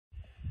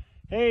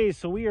Hey,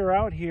 so we are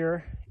out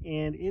here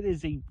and it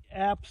is a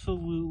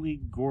absolutely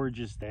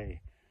gorgeous day.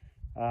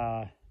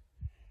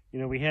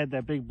 We had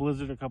that big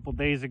blizzard a couple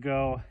days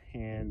ago,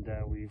 and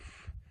we've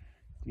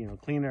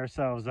cleaned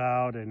ourselves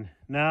out, and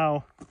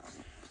now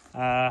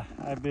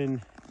I've been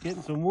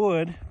getting some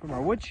wood from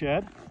our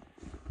woodshed,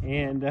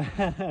 and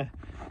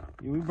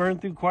we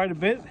burned through quite a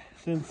bit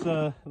since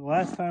the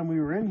last time we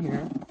were in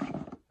here.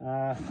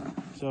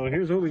 So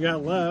here's what we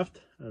got left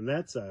on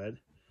that side.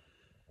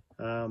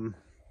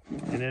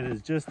 And it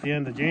is just the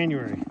end of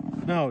January.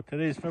 No,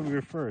 today's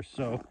February 1st.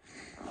 So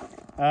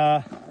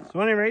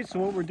anyway, so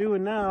what we're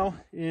doing now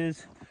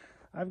is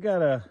I've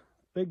got a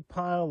big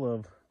pile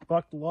of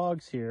bucked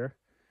logs here,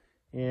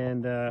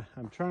 and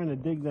I'm trying to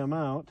dig them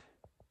out.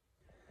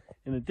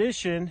 In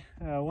addition,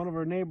 one of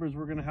our neighbors,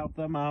 we're going to help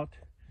them out,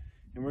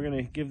 and we're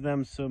going to give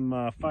them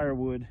some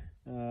firewood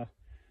to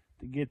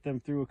get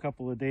them through a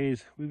couple of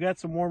days. We've got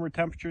some warmer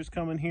temperatures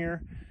coming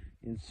here,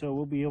 and so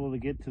we'll be able to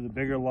get to the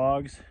bigger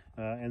logs,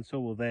 and so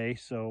will they.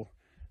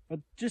 But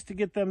just to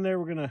get them there,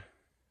 we're gonna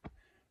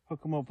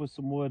hook them up with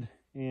some wood.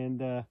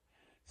 And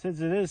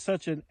since it is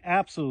such an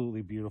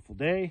absolutely beautiful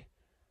day,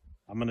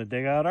 I'm gonna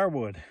dig out our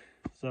wood.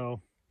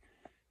 So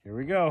here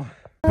we go.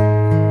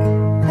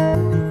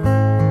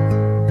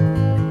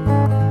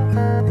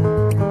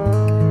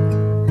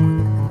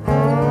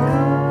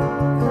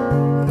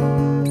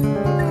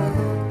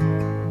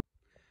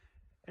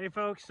 Hey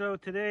folks, so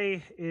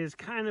today is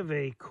kind of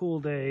a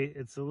cool day.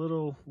 It's a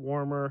little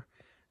warmer,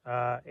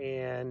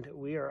 and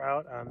we are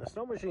out on the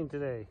snow machine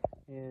today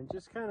and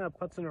just kind of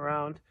putzing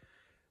around.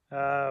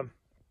 I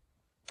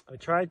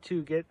tried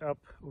to get up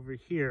over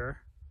here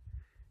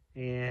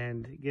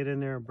and get in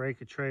there and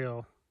break a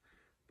trail,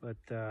 but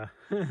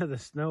the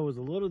snow was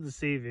a little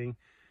deceiving,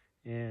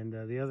 and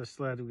the other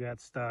sled we got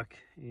stuck,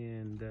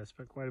 and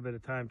spent quite a bit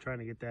of time trying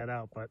to get that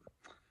out. But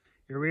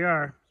here we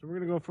are, so we're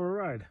gonna go for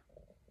a ride.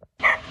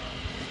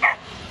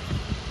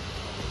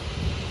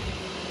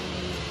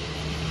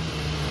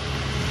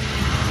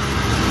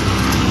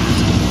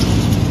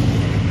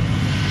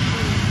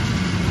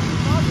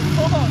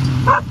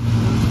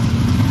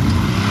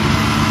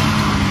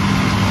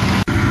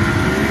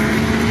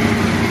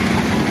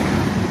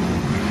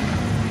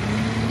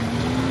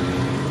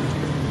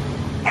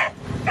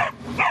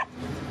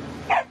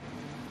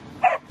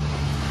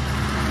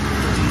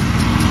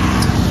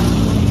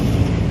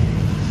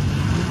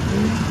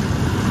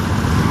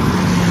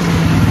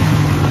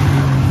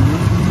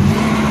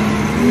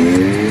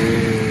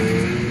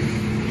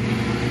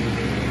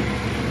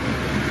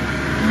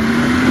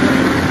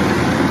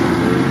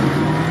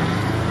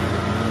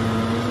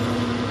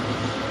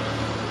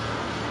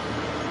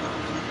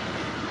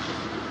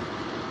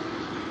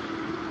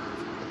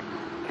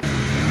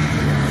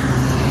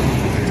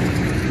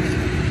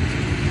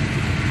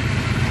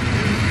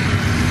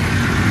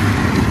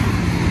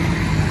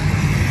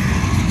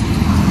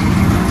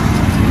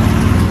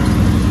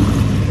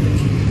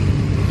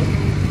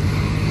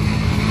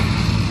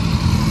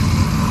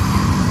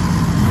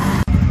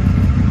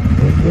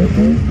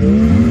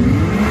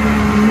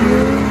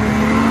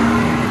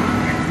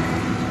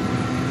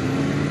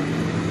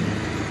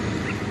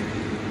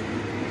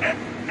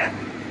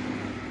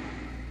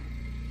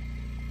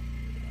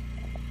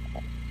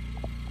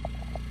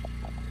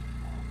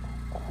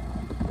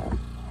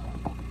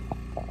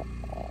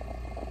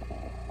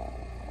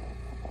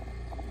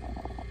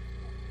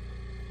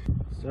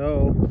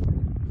 So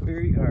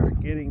we are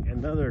getting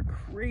another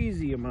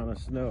crazy amount of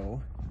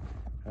snow.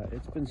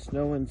 It's been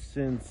snowing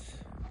since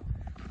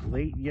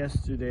late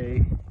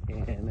yesterday,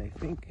 and I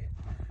think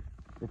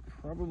we're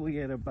probably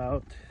at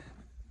about,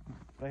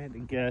 if I had to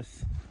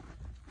guess,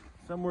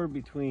 somewhere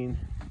between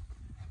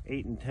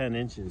 8 and 10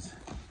 inches.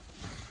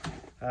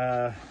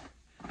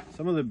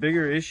 Some of the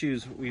bigger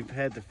issues we've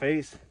had to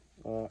face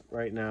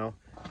right now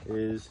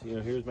is,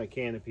 here's my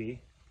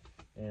canopy,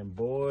 and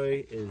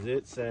boy is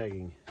it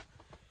sagging.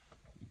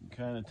 You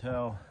can kind of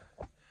tell.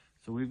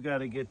 So we've got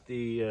to get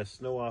the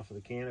snow off of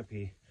the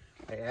canopy.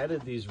 I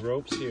added these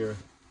ropes here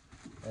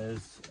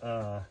as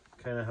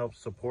kind of help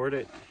support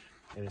it,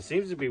 and it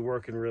seems to be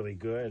working really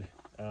good,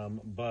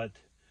 but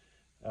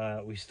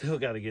we still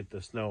got to get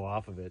the snow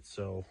off of it,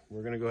 so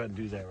we're going to go ahead and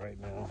do that right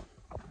now.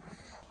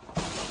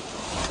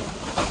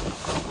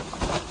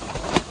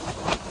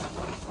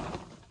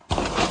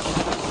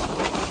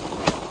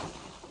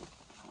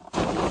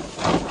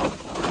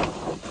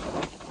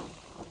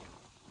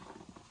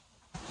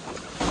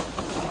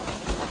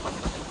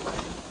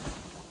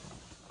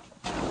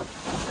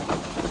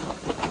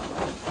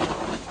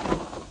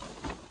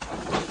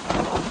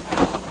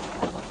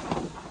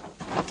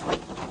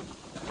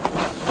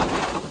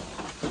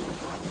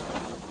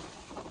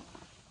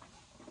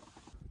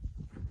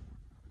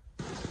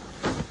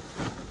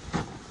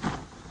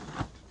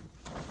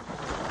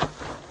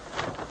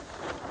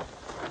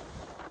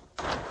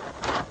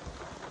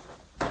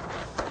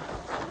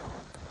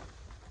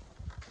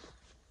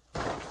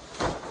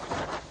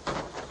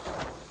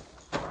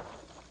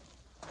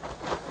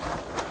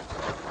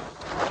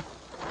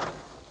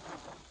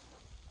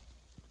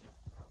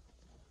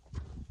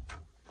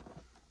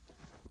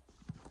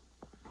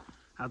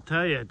 I'll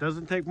tell you, it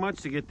doesn't take much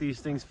to get these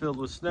things filled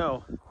with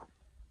snow,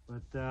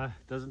 but it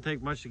doesn't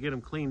take much to get them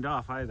cleaned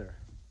off either.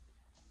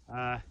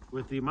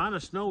 With the amount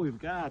of snow we've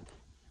got,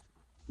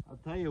 I'll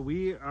tell you,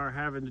 we are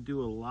having to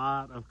do a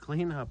lot of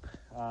cleanup.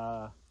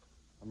 I'm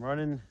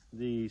running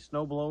the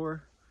snow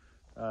blower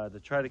to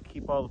try to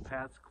keep all the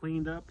paths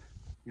cleaned up.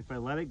 If I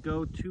let it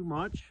go too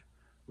much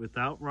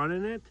without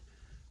running it,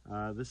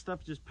 this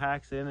stuff just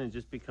packs in and it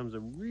just becomes a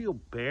real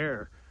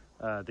bear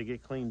to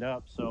get cleaned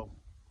up. So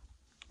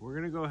we're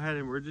gonna go ahead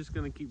and we're just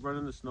gonna keep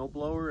running the snow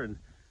blower and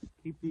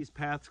keep these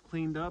paths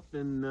cleaned up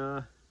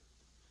and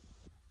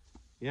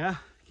yeah,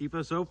 keep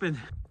us open.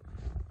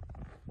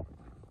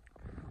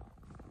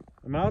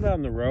 I'm out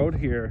on the road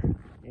here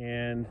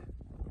and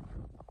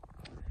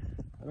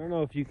I don't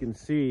know if you can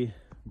see,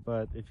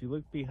 but if you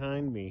look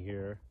behind me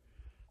here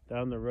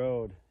down the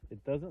road,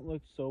 it doesn't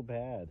look so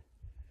bad.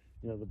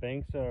 You know, the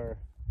banks are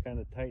kind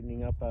of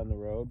tightening up on the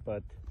road,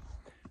 but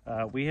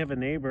we have a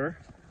neighbor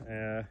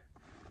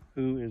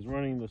who is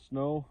running the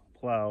snow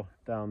plow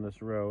down this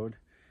road,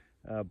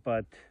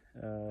 but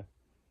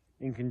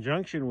in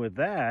conjunction with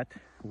that,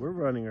 we're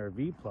running our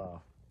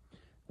V-Plow.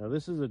 Now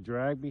this is a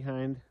drag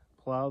behind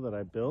plow that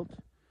I built,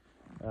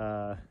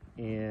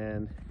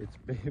 and it's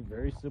a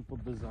very simple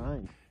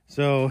design.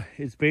 So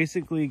it's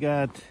basically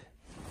got,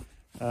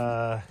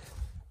 they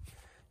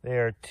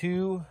are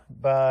 2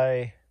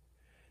 by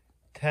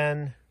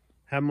 10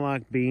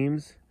 hemlock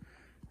beams.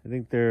 I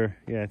think they're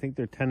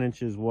 10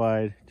 inches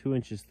wide, 2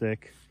 inches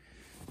thick.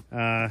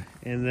 And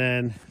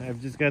then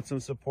I've just got some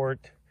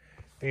support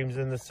beams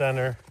in the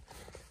center.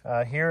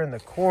 Here in the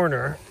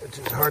corner, which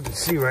is hard to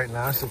see right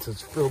now since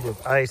it's filled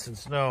with ice and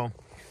snow,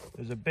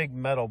 there's a big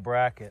metal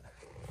bracket,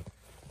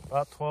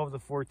 about 12 to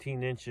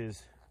 14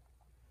 inches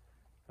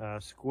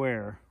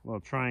square, well,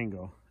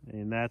 triangle,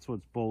 and that's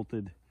what's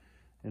bolted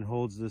and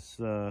holds this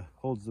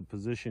holds the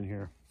position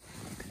here.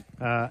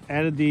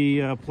 Added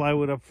the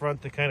plywood up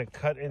front to kind of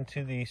cut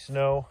into the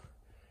snow,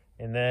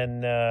 and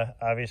then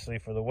obviously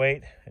for the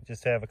weight, I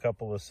just have a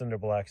couple of cinder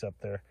blocks up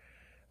there.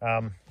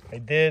 I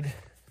did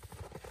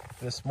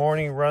this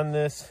morning run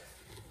this,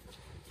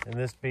 and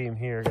this beam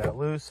here got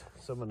loose,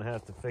 so I'm gonna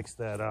have to fix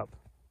that up.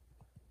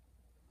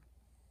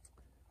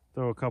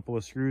 Throw a couple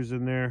of screws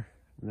in there,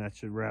 and that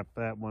should wrap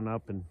that one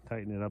up and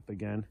tighten it up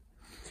again.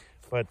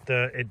 But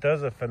it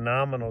does a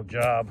phenomenal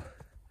job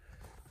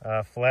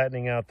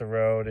flattening out the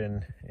road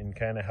and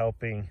kind of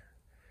helping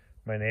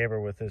my neighbor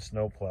with his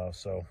snowplow.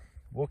 So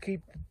we'll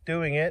keep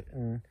doing it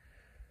and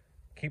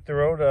keep the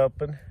road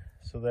open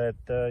so that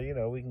you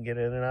know, we can get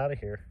in and out of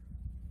here.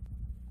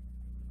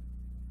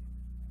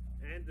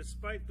 And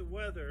despite the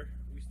weather,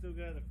 we still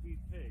got to feed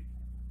Pig.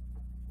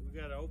 We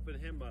got to open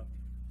him up.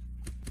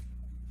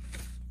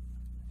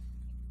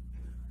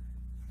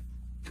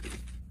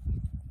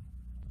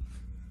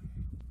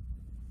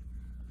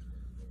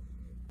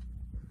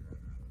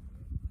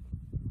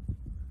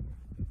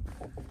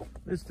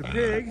 Mr.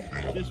 Pig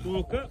just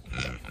woke up,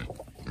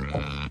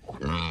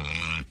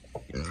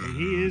 and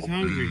he is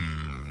hungry.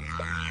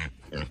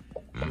 So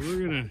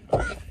we're gonna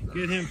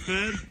get him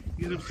fed,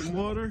 get him some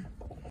water.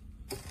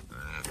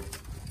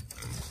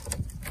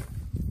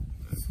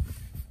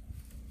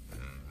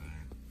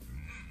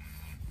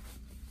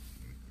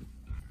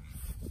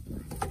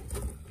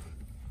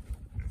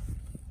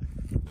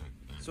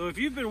 So if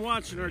you've been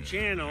watching our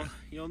channel,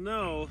 you'll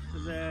know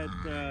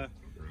that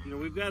you know,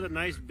 we've got a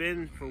nice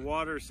bin for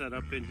water set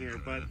up in here,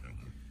 but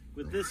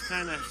with this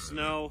kind of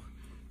snow,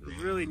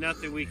 there's really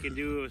nothing we can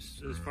do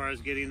as far as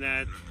getting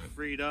that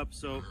freed up.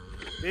 So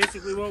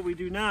basically what we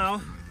do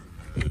now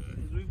is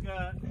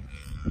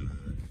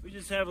we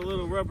just have a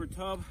little rubber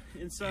tub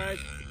inside.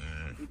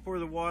 We pour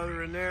the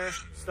water in there,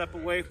 step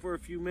away for a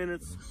few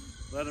minutes,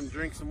 let them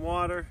drink some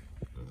water,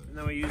 and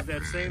then we use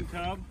that same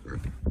tub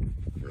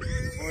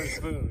for his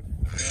food.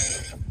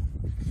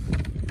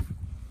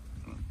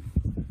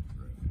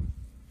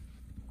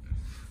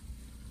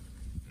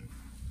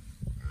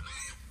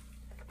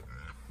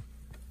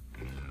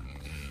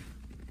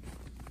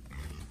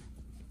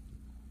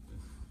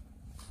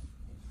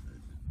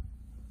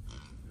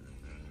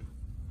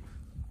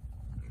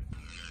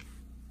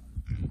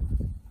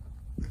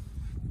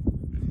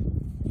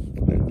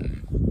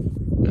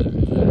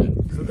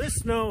 So this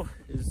snow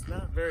is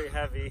not very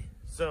heavy,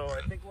 so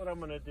I think what I'm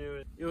going to do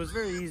is, it was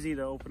very easy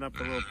to open up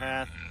the little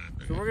path,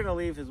 so we're going to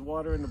leave his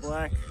water in the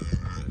black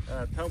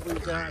tub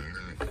we've got,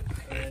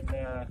 and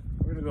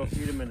we're going to go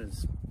feed him in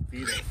his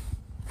feeder.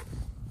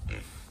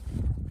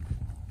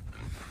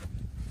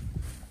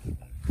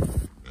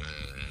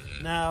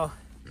 Now,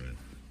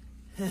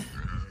 it's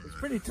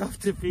pretty tough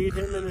to feed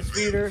him in his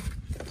feeder,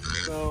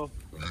 so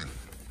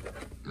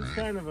he's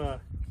kind of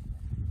a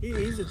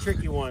he's a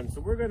tricky one.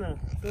 So we're gonna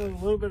throw a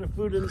little bit of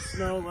food in the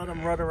snow, let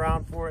him run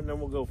around for it, and then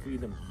we'll go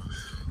feed him.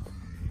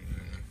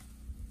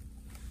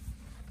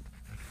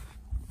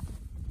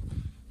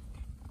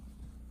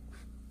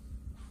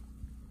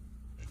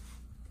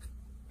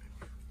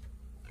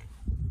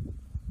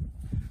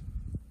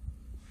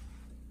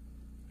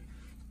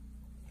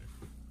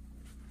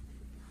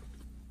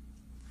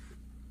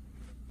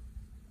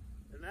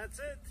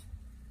 that's it.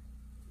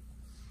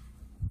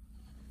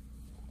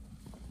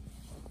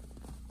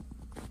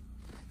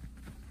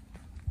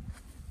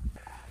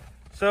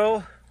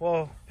 So,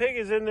 well, Pig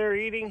is in there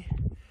eating.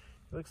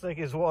 Looks like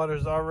his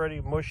water's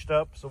already mushed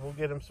up, so we'll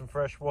get him some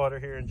fresh water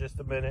here in just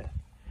a minute.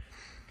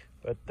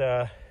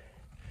 But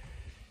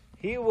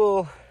he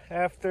will,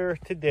 after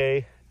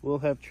today, we'll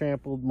have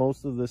trampled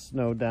most of the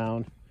snow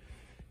down,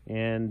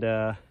 and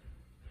so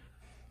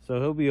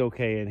he'll be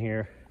okay in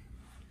here.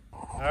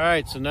 All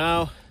right, so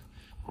now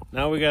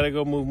we got to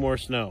go move more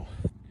snow.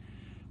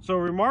 So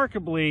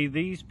remarkably,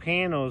 these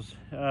panels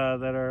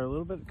that are a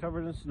little bit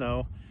covered in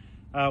snow,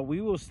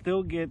 we will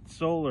still get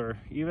solar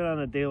even on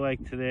a day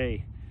like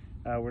today.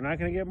 We're not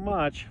going to get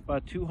much,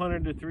 about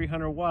 200 to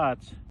 300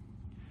 watts,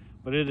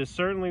 but it is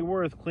certainly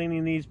worth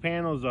cleaning these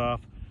panels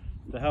off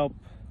to help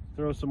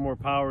throw some more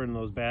power in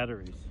those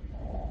batteries.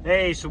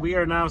 Hey, so we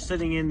are now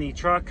sitting in the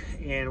truck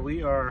and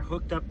we are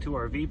hooked up to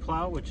our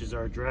V-Plow, which is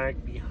our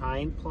drag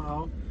behind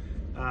plow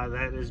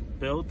that is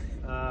built.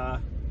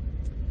 I'm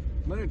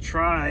going to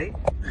try,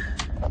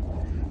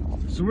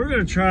 so we're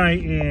going to try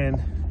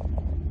and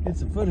get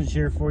some footage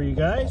here for you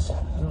guys.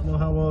 I don't know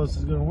how well this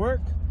is going to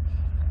work,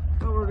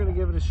 but we're going to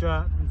give it a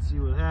shot and see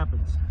what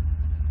happens.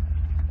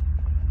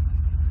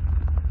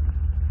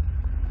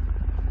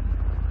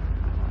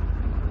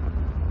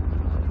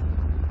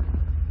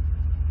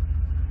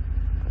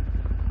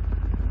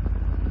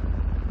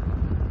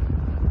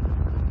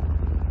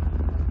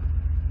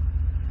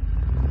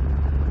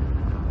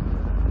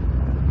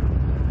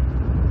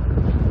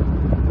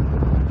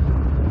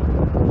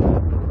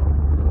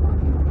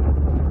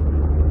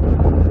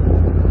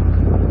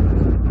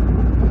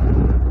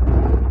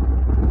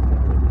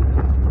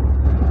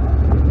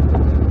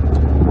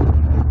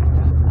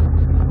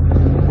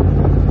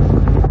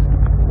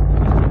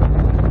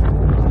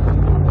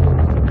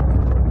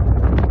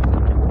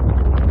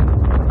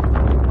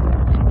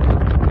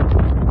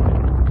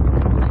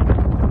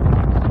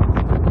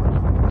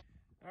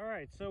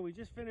 So we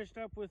just finished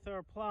up with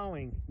our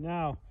plowing.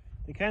 Now,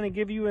 to kind of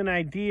give you an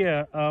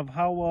idea of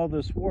how well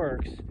this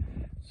works,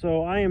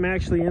 so I am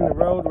actually in the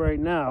road right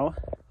now,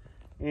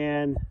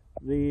 and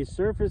the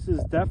surface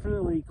is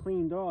definitely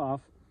cleaned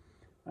off.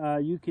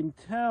 You can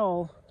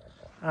tell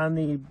on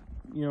the,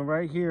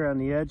 right here on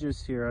the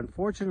edges here,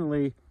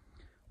 unfortunately,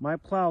 my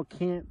plow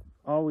can't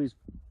always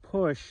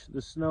push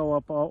the snow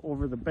up all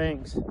over the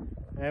banks.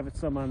 I have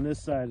some on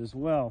this side as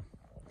well.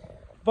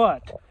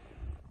 But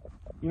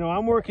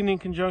I'm working in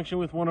conjunction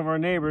with one of our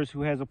neighbors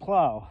who has a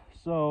plow.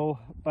 So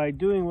by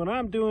doing what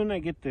I'm doing, I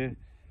get to,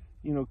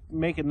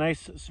 make a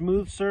nice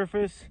smooth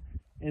surface,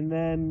 and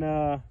then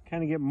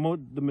kind of get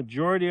the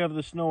majority of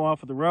the snow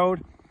off of the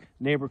road.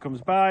 Neighbor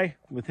comes by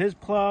with his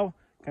plow,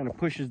 kind of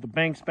pushes the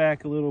banks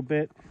back a little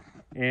bit,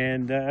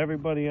 and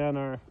everybody on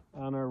our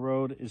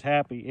road is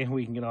happy, and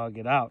we can all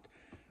get out.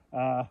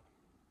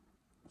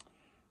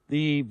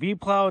 The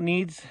V-Plow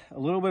needs a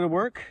little bit of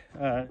work.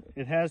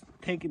 It has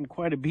taken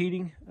quite a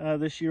beating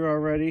this year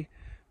already,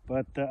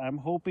 but I'm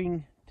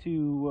hoping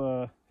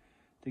to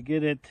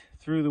get it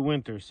through the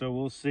winter, so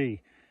we'll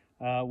see.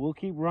 We'll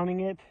keep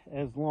running it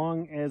as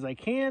long as I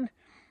can,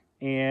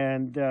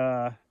 and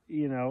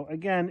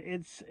again,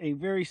 it's a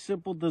very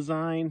simple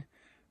design.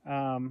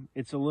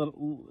 It's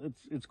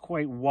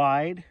quite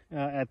wide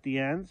at the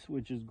ends,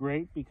 which is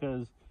great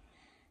because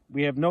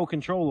we have no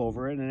control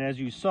over it. And as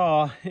you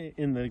saw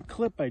in the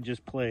clip I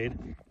just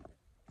played,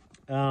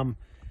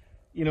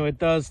 it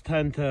does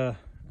tend to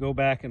go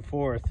back and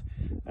forth.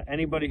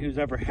 Anybody who's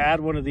ever had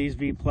one of these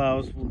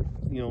V-Plows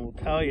will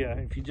tell you,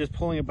 if you're just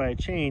pulling it by a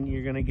chain,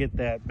 you're going to get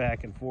that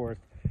back and forth.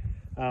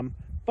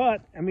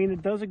 But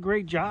it does a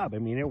great job.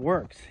 It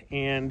works.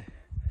 And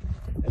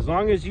as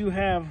long as you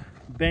have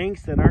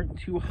banks that aren't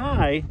too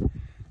high,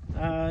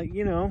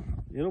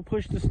 it'll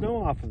push the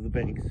snow off of the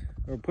banks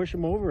or push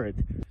them over it.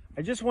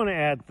 I just want to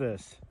add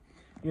this.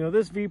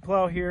 This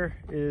V-Plow here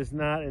is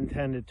not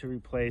intended to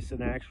replace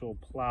an actual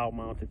plow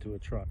mounted to a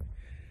truck.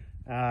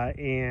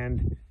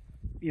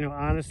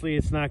 Honestly,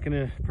 it's not going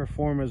to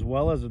perform as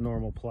well as a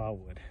normal plow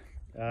would.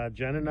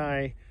 Jen and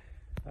I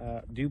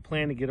do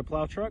plan to get a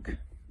plow truck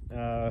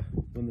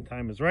when the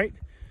time is right.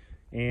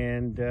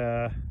 And,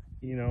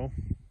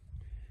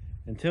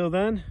 until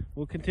then,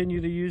 we'll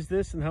continue to use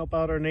this and help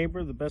out our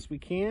neighbor the best we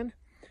can.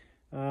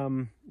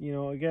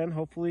 Again,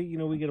 hopefully,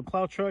 we get a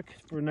plow truck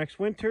for next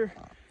winter.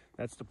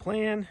 That's the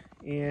plan.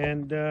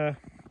 And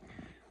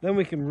then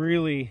we can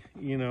really,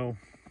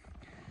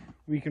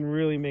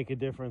 make a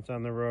difference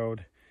on the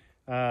road.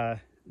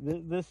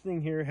 This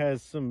thing here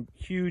has some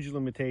huge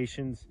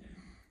limitations.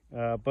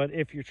 But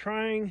if you're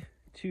trying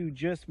to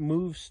just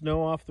move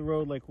snow off the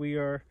road like we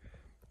are,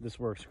 this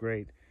works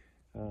great.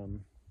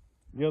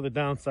 The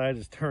downside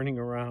is turning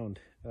around.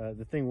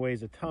 The thing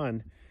weighs a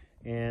ton.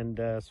 And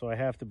so I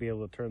have to be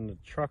able to turn the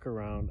truck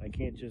around. I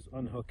can't just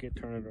unhook it,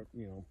 turn it,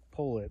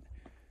 pull it,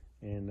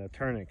 and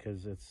turn it,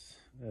 because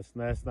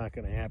that's not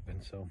going to happen.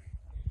 So,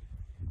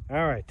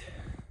 all right,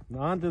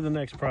 on to the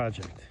next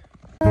project.